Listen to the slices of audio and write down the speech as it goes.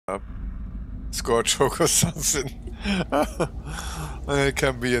score choke or something. It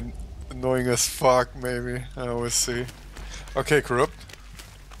can be annoying as fuck, maybe. I will see. Okay, corrupt.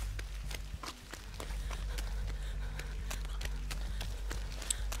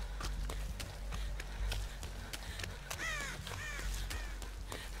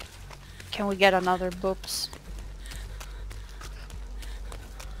 Can we get another boobs?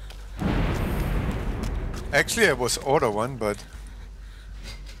 Actually, I was order one, but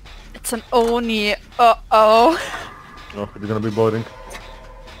It's an Oni. Uh-oh. Oh, it's gonna be boarding.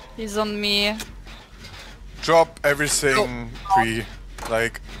 He's on me. drop everything pre.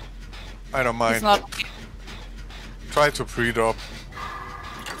 Like, I don't mind. He's not. Try to pre-drop.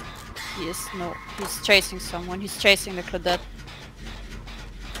 He's chasing someone. He's chasing the Claudette.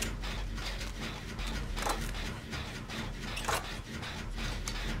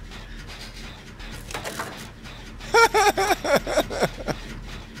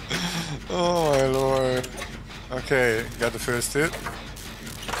 Oh my lord. Okay, got the first hit.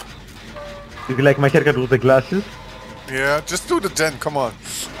 Do you like my haircut with the glasses? Yeah, just do the gen, come on.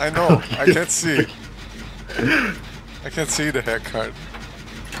 I know, I can't see. I can't see the haircut.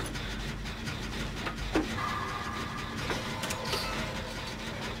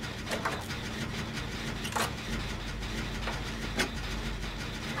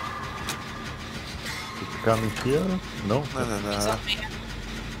 It's coming here? No? No.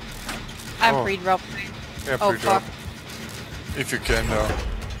 I'm Oh. pre-dropping. Yeah, Oh, pre-drop. fuck. If you can though.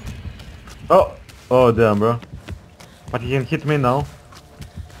 Oh! Oh damn, bro. But he can hit me now.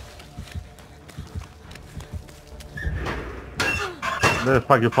 The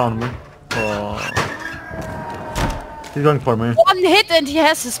fuck, you found me. Oh. He's going for me. One hit and he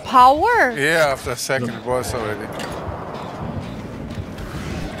has his power? Yeah, after a second it was already.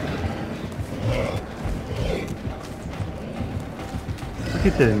 What's he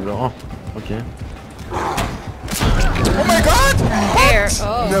saying, bro? Oh, okay. Oh my god! There. What?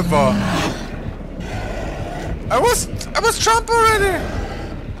 Oh. Never. I was jump already!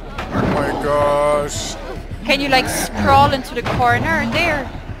 Oh my gosh. Can you like scroll into the corner there?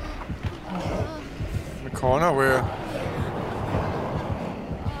 In the corner where?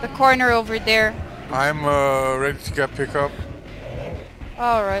 The corner over there. I'm ready to get pick up.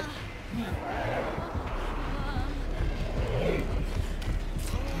 Alright.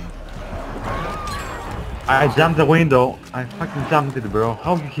 I jumped the window. I fucking jumped it, bro.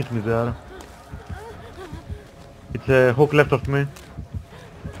 How you hit me there? It's a hook left of me.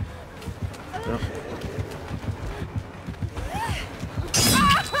 Yeah.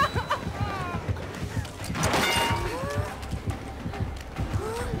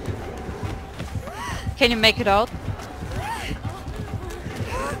 Can you make it out?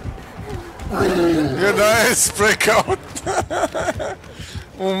 Yeah, nice breakout.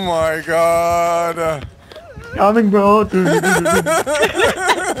 Oh my god. Coming, bro.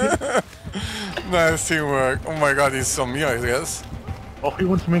 Nice teamwork. Oh my god, he's on me, I guess. Oh, he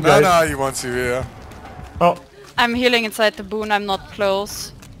wants me, No, guys. no, he wants you here. Oh, I'm healing inside the boon, I'm not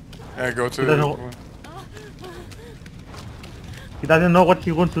close. Yeah, go to He doesn't- he doesn't know what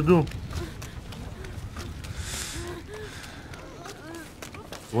he wants to do.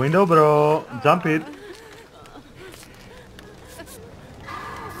 Window, bro. Jump it.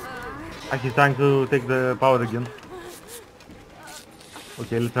 He's trying to take the power again.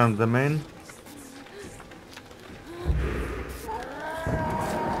 Okay, let's run the main.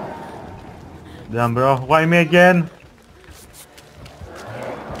 Damn, bro. Why me again?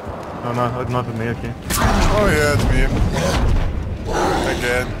 No, no, not me, okay. Oh yeah, it's me.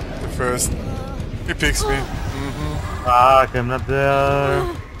 Again, the first. He picks me. Fuck, I'm not there.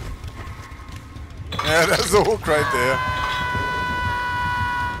 Yeah, there's the hook right there.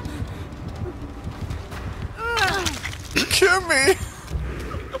 Kill me!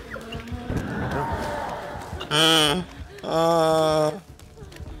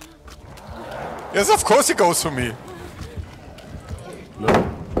 Yes, of course he goes for me.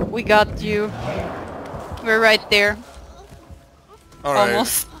 We got you. We're right there. Alright.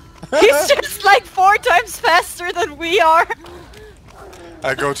 Almost. He's just like 4 times faster than we are.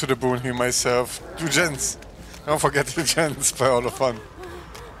 I go to the boon here myself. Do gens. Don't forget the gens by all the fun.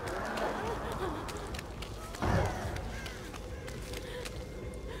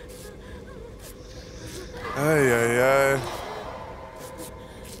 Ay ay ay.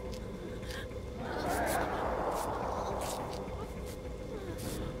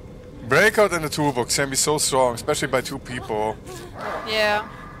 Breakout in the toolbox can be so strong, especially by 2 people. Yeah.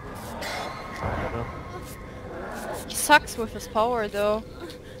 He sucks with his power though.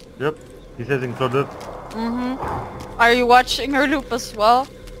 Yep, he says included. Are you watching her loop as well?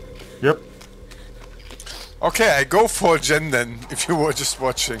 Yep. Okay, I go for Jen then, if you were just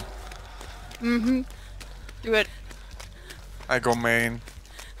watching. Mm-hmm. Do it. I go main.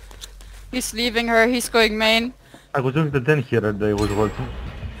 He's leaving her, he's going main. I was doing the den here and they was working.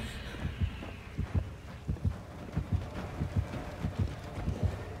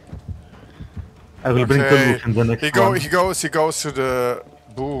 I will bring Okay, Tulbooks in the next one. he goes to the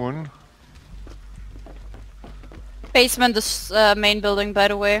boon. Basement is main building, by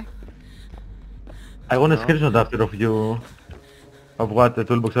the way. I want a screenshot after of you, of what the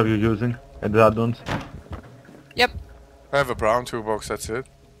toolbox are you using and the add-ons. Yep. I have a brown toolbox, that's it.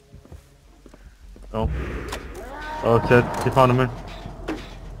 Oh. Oh, it's it. He found me.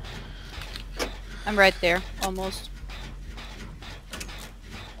 I'm right there, almost.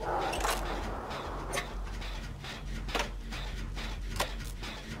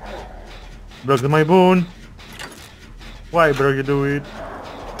 Broke my boon. Why, bro, you do it?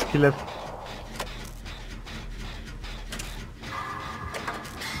 He left.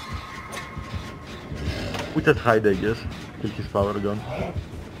 We just hide, I guess. Till his power gone.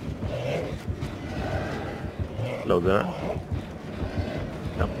 Hello there.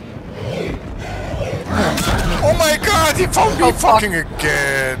 Yep. Oh my god, he found me Oh, fuck. fucking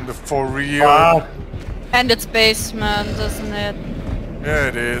again! For real? Fuck! And it's basement, isn't it? Yeah,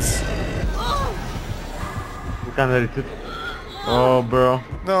 it is. We can't reach it. Oh, bro.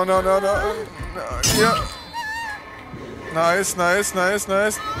 No, no, no, no. No, yeah. Nice, nice, nice,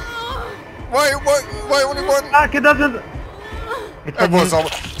 nice. Why only one? Fuck, it doesn't... It It was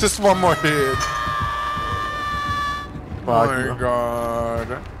doesn't... just one more hit. Oh Fuck, my bro.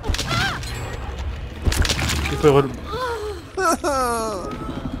 god.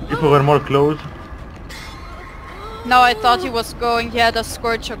 If we were more close... No, I thought he was going, he had a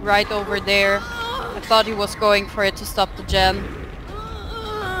scorch right over there. I thought he was going for it to stop the gen.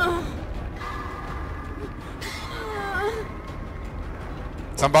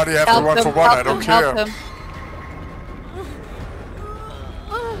 Somebody have to Help run him, for one, I help don't him, help care. him.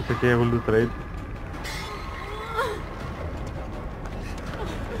 It's okay, I will do trade.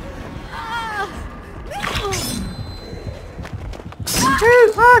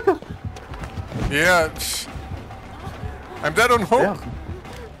 Yeah. I'm dead on hook. Yeah.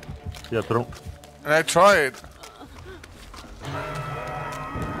 Yeah, true. And I tried.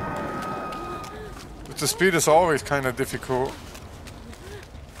 But the speed is always kind of difficult.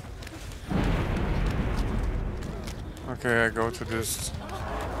 Okay, I go to this.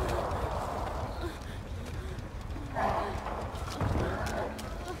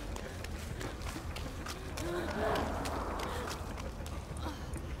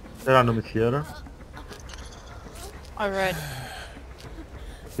 The random is here. Alright.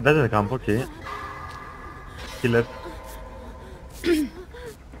 He doesn't camp, okay. He left.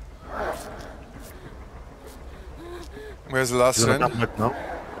 Where's the last He's gonna one? come back now.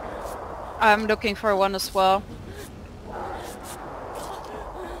 I'm looking for one as well.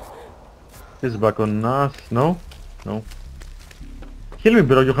 He's back on us. No? No. Kill me,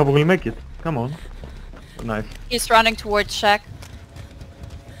 bro. You have will make it. Come on. Nice. He's running towards Shack.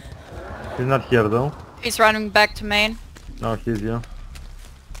 He's not here though. He's running back to main. No, he's here.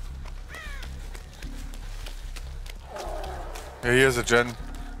 Yeah, here's a gen.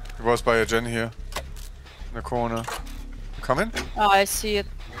 He was by a gen here. In the corner. Come in? Oh, I see it.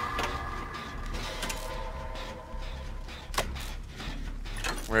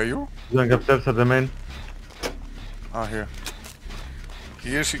 Where are you? He's going upstairs at the main. Ah, here.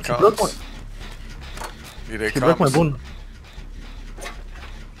 Here she broke comes. Here they He broke my come. bone.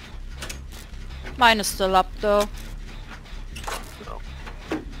 Mine is still up though.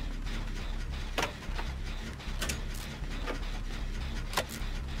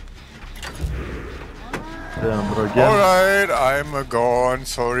 Damn, bro. Again. Alright, I'm gone,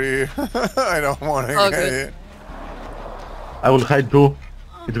 sorry. I don't want to All get good. it. I will hide too.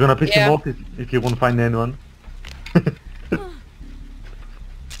 It's gonna piss Yeah. him off if he won't find anyone.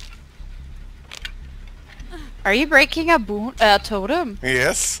 Are you breaking a totem?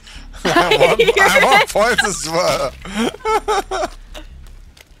 Yes. I want points as well.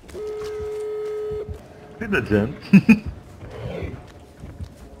 See the gen.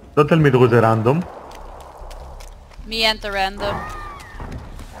 Don't tell me it was a random. Me and the random.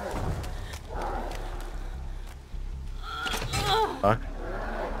 Fuck.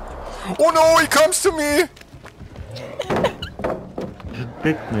 Oh no, he comes to me! Just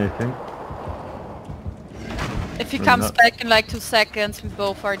picked me, I think. If he I'm comes not- back in like 2 seconds, we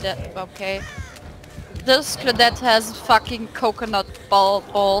both are dead. Okay. This Claudette has fucking coconut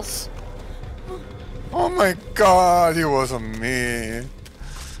balls. Oh my god, he was on me.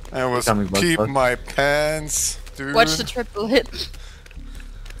 I was Coming back peep fast. my pants, dude. Watch the triple hit.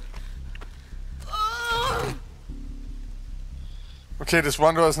 Okay, this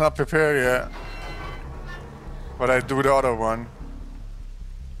one door is not prepared yet. But I do the other one.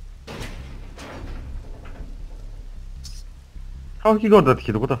 How he got that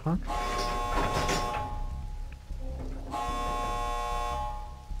hit? What the fuck?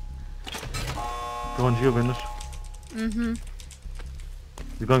 Go on, you, Venus. Mm-hmm.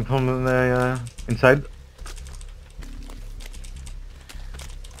 You're going from inside?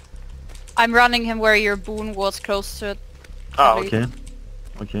 I'm running him where your boon was close to it. Ah, Please. okay.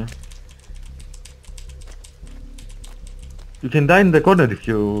 Okay. You can die in the corner if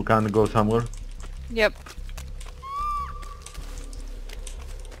you can't go somewhere. Yep.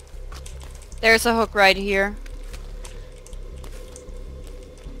 There's a hook right here.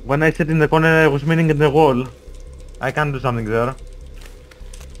 When I said in the corner, I was meaning in the wall. I can do something there.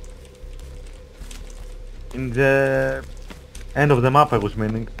 In the end of the map, I was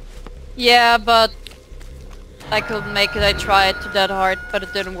meaning. Yeah, but I couldn't make it. I tried to that hard, but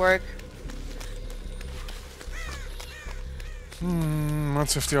it didn't work.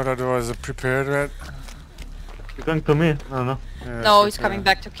 What's if the other door is prepared yet? You're going to me? I don't know. Yeah, No, it's he's coming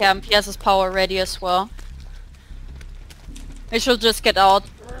prepared. back to camp. He has his power ready as well. We should just get out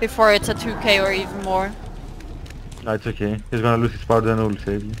before it's a 2k or even more. No, it's okay. He's gonna lose his power, then I will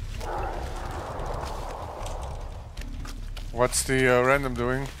save you. What's the random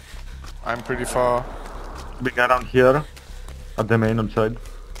doing? I'm pretty far. Being around here, at the main outside.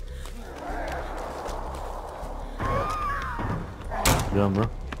 Yeah, bro.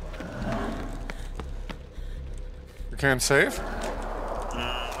 You can't save?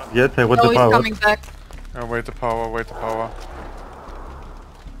 Yet, I want Oh, the he's power. coming back. Wait the power, wait the power.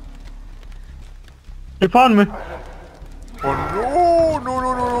 He found me! Oh no! No,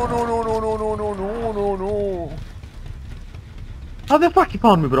 no, no, no, no, no, no, no, no, no, no, no. How the fuck he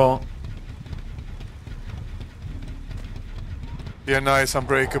found me, bro? Yeah, nice,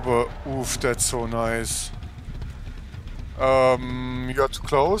 unbreakable. Oof, that's so nice. You're too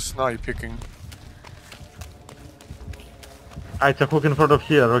close? Now you're picking. Ah, it's a hook in front of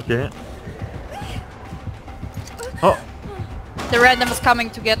here, okay. Oh, The random is coming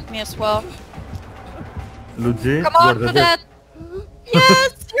to get me as well. Luigi, Come you on, are the Cadet!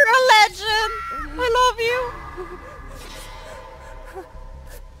 Yes, you're a legend! I love you!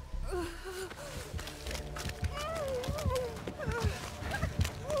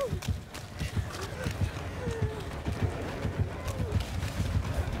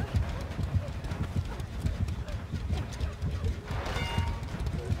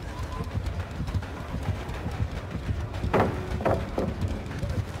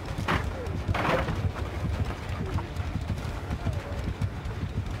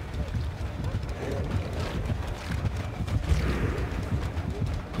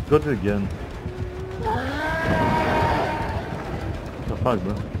 Got it again. The fuck,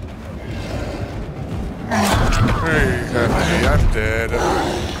 bro? Hey, I'm dead.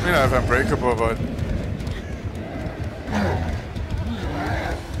 I mean, I have unbreakable, but...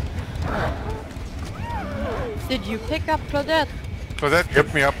 Did you pick up Claudette? Claudette,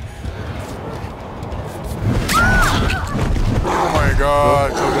 get me up. Oh my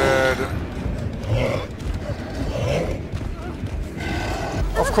god, Claudette.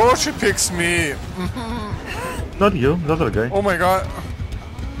 Of course she picks me. Not you, the other guy. Oh my god.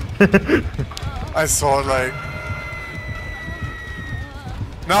 I saw like...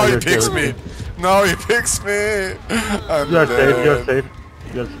 Now he Okay, picks okay. me. Now he picks me. I'm You are dead. safe,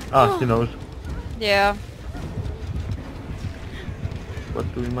 you are safe. Ah, he knows. Yeah. But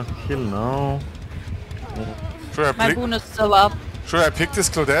we must heal now. Should My boon is still up. I pick this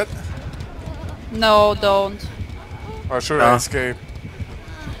Claudette? No, don't. Or should I Ah. escape?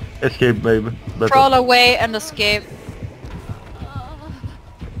 Escape, baby. Better. Crawl away and escape.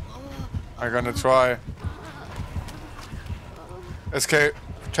 I'm gonna try. Escape.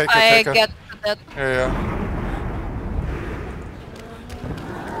 Take it, I take it. get that. Yeah.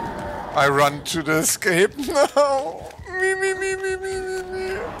 I run to the escape now. Me.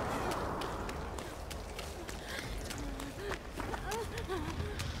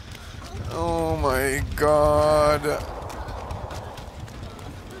 Oh my god.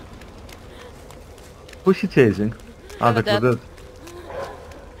 Who's he chasing? Ah, the Claudette. Claudette.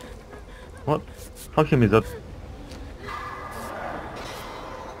 What? How he missed that?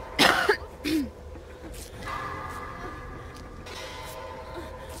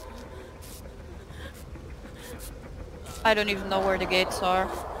 I don't even know where the gates are.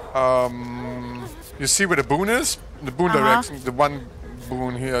 You see where the boon is? The boon direction, the one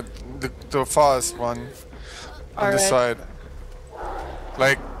boon here, the farthest one on this Alright. side.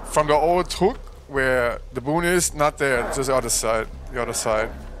 Like from the old hook where the boon is, not there, just the other side. The other side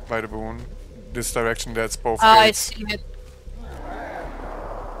by the boon. This direction, that's both I gates. see it.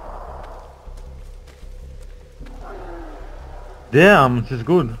 Damn, this is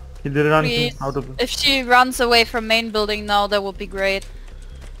good. He did run Please. out of... If she runs away from main building now, that would be great.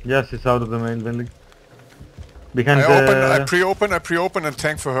 Yes, he's out of the main building. Behind I pre-open and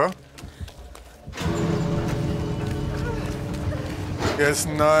tank for her. Yes,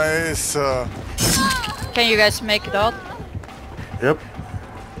 nice. Can you guys make it out? Yep.